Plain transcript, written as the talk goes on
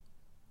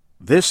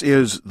This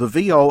is the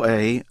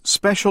VOA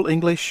Special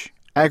English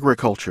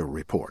Agriculture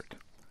Report.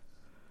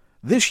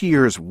 This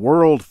year's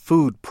World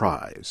Food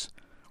Prize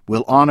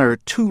will honor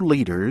two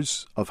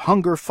leaders of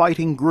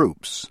hunger-fighting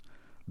groups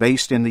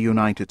based in the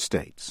United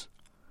States.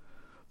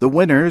 The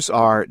winners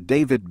are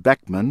David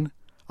Beckmann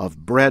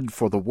of Bread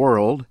for the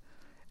World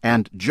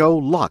and Joe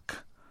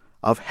Luck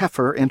of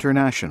Heifer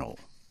International.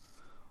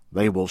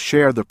 They will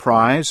share the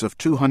prize of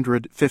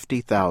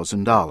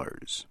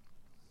 $250,000.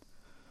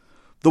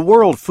 The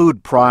World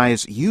Food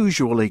Prize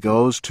usually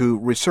goes to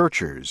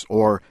researchers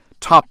or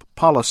top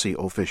policy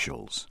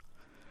officials.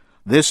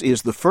 This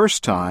is the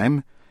first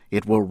time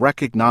it will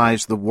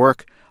recognize the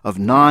work of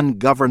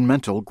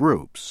non-governmental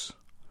groups.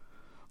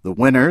 The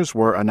winners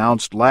were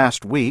announced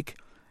last week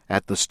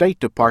at the State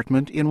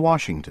Department in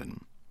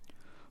Washington.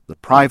 The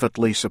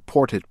privately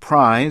supported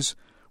prize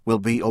will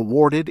be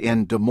awarded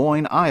in Des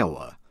Moines,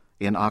 Iowa,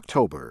 in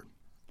October.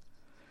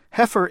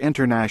 Heifer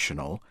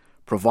International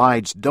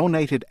provides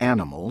donated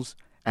animals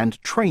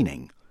and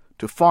training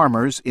to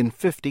farmers in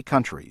 50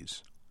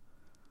 countries.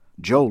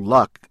 Joe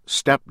Luck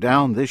stepped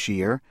down this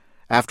year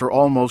after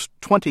almost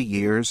 20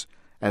 years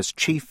as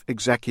Chief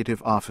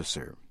Executive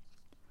Officer.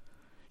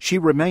 She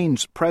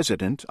remains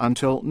president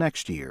until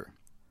next year.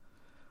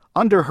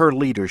 Under her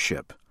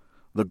leadership,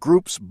 the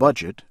group's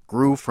budget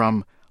grew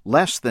from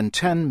less than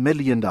 $10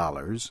 million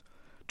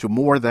to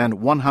more than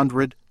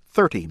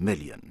 $130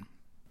 million.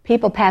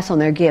 People pass on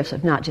their gifts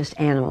of not just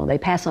animal. They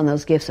pass on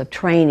those gifts of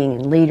training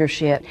and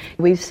leadership.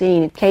 We've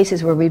seen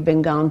cases where we've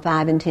been gone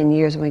 5 and 10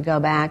 years and we go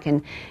back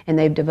and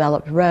they've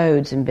developed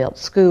roads and built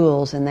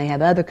schools and they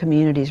have other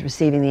communities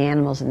receiving the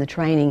animals and the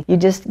training. You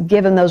just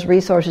give them those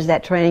resources,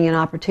 that training and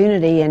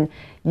opportunity, and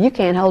you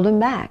can't hold them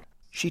back.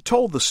 She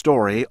told the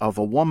story of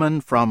a woman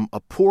from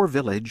a poor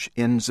village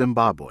in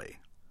Zimbabwe.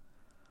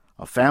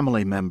 A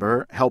family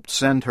member helped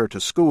send her to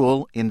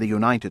school in the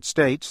United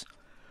States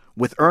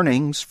with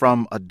earnings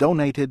from a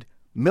donated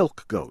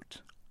milk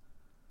goat.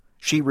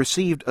 She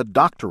received a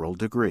doctoral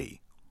degree.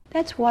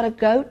 That's what a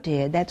goat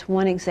did. That's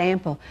one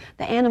example.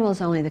 The animal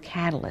is only the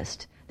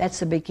catalyst.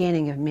 That's the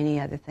beginning of many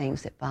other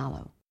things that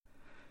follow.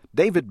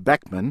 David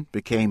Beckmann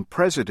became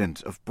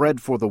president of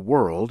Bread for the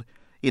World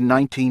in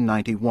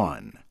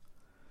 1991.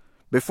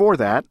 Before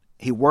that,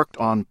 he worked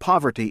on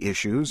poverty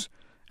issues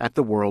at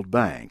the World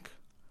Bank.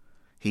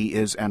 He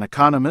is an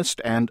economist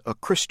and a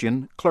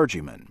Christian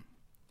clergyman.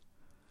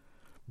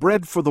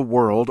 Bread for the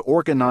World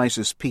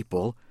organizes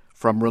people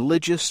from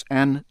religious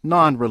and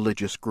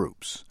non-religious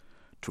groups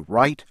to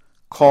write,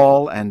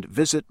 call, and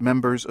visit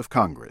members of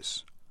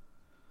Congress.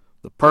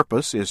 The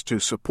purpose is to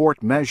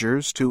support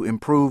measures to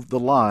improve the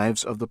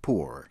lives of the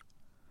poor.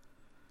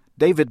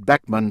 David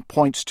Beckmann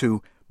points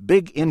to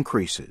big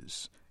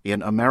increases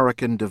in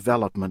American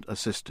development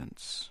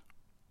assistance.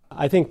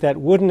 I think that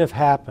wouldn't have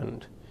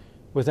happened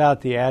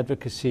without the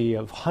advocacy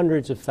of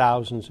hundreds of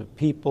thousands of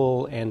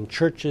people and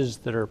churches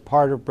that are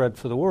part of Bread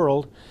for the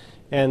World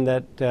and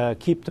that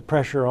keep the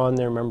pressure on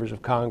their members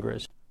of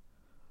Congress.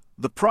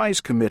 The prize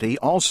committee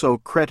also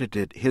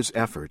credited his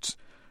efforts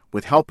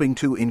with helping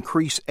to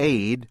increase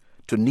aid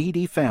to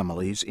needy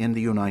families in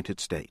the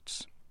United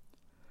States.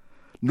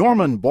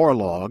 Norman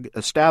Borlaug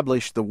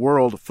established the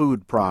World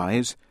Food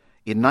Prize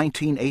in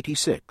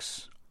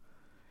 1986.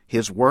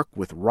 His work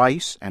with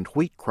rice and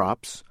wheat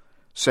crops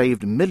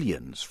saved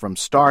millions from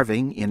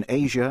starving in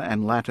Asia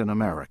and Latin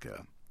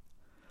America.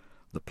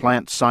 The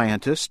plant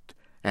scientist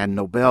and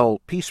Nobel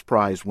Peace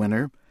Prize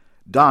winner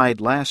died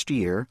last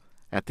year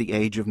at the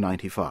age of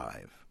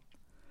 95.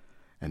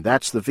 And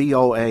that's the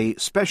VOA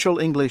Special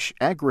English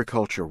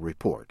Agriculture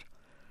Report,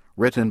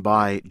 written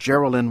by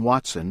Geraldine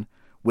Watson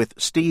with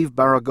Steve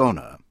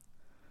Baragona.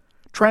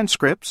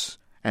 Transcripts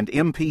and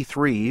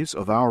MP3s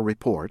of our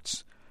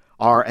reports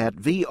are at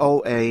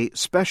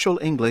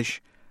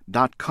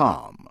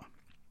voaspecialenglish.com.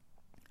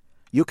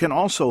 You can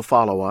also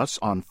follow us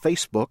on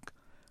Facebook,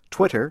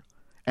 Twitter,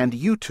 and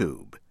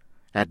YouTube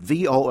at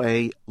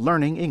VOA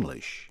Learning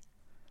English.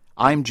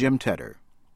 I'm Jim Tedder.